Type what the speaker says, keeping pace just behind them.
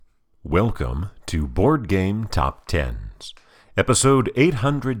Welcome to Board Game Top Tens, episode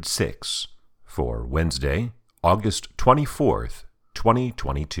 806 for Wednesday, August 24th,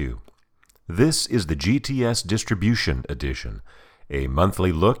 2022. This is the GTS Distribution Edition, a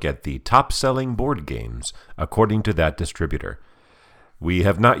monthly look at the top-selling board games according to that distributor. We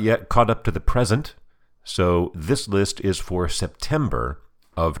have not yet caught up to the present, so this list is for September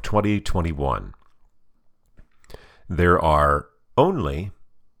of 2021. There are only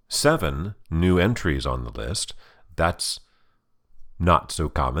 7 new entries on the list. That's not so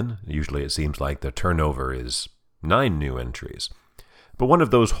common. Usually it seems like the turnover is 9 new entries. But one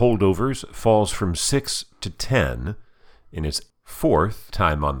of those holdovers falls from 6 to 10 in its 4th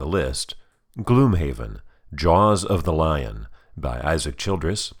time on the list, Gloomhaven, Jaws of the Lion, by Isaac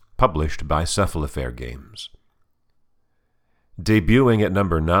Childress, published by Cephalofair Games. Debuting at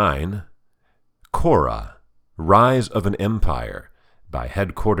number 9, Khôra, Rise of an Empire, by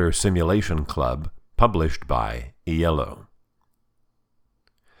Headquarter Simulation Club, published by Iello.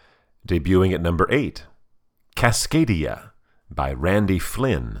 Debuting at number 8, Cascadia, by Randy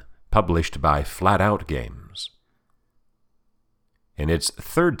Flynn, published by Flat Out Games. In its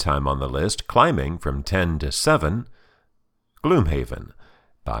 3rd time on the list, climbing from 10 to 7, Gloomhaven,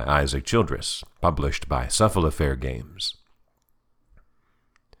 by Isaac Childress, published by Cephalofair Games.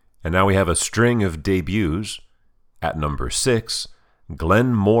 And now we have a string of debuts. At number 6,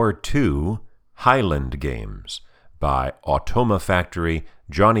 Glenmore 2, Highland Games, by Automa Factory,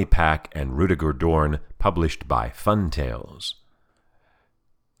 Johnny Pack, and Rudiger Dorn, published by Funtails.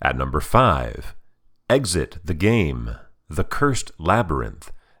 At number 5, Exit the Game, The Cursed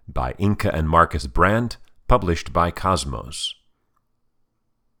Labyrinth, by Inka and Marcus Brandt, published by Cosmos.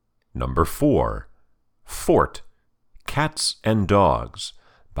 Number 4, Fort, Cats and Dogs,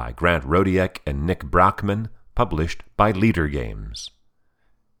 by Grant Rodiek and Nick Brockman, published by Leader Games.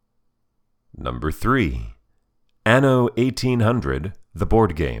 Number 3, Anno 1800, The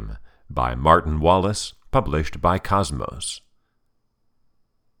Board Game, by Martin Wallace, published by Cosmos.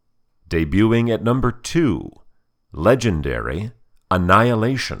 Debuting at number 2, Legendary,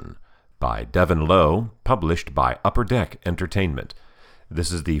 Annihilation, by Devin Lowe, published by Upper Deck Entertainment.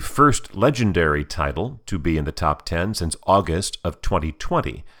 This is the first Legendary title to be in the top 10 since August of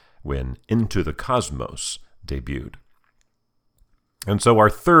 2020, when Into the Cosmos debuted. And so our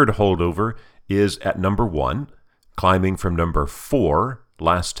third holdover is at number 1, climbing from number 4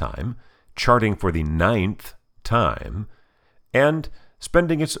 last time, charting for the 9th time, and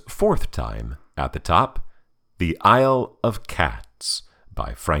spending its 4th time at the top, The Isle of Cats,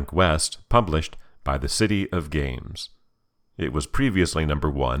 by Frank West, published by the City of Games. It was previously number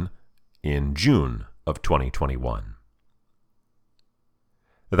 1 in June of 2021.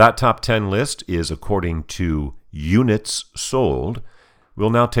 That top 10 list is according to units sold. We'll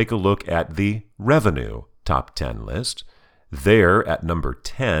now take a look at the revenue top 10 list. There at number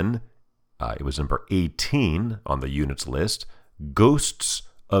 10, it was number 18 on the units list, Ghosts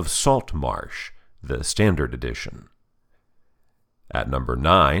of Saltmarsh, the Standard Edition. At number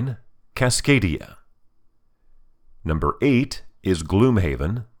 9, Cascadia. Number 8 is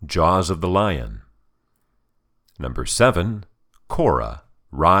Gloomhaven, Jaws of the Lion. Number 7, Khôra,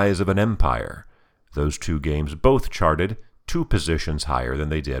 Rise of an Empire. Those 2 games both charted 2 positions higher than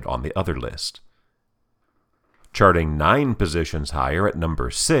they did on the other list. Charting 9 positions higher at number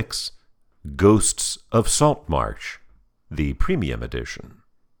 6, Ghosts of Saltmarsh, the Premium Edition.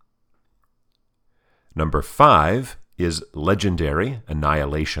 Number 5 is Legendary,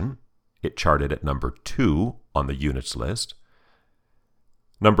 Annihilation. It charted at number 2 on the units list.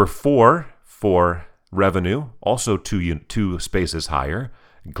 Number 4 for revenue, also 2 spaces higher,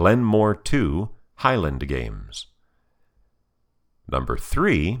 Glenmore 2, Highland Games. Number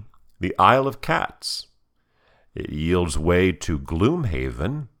 3, The Isle of Cats. It yields way to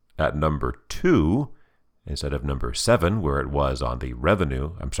Gloomhaven at number 2, instead of number 7, where it was on the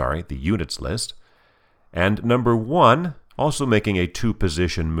the units list. And number 1, also making a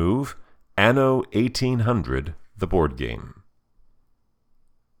 2-position move, Anno 1800, The Board Game.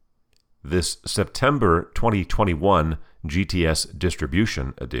 This September 2021 GTS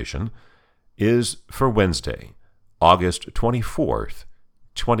Distribution Edition is for Wednesday, August 24th,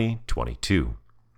 2022.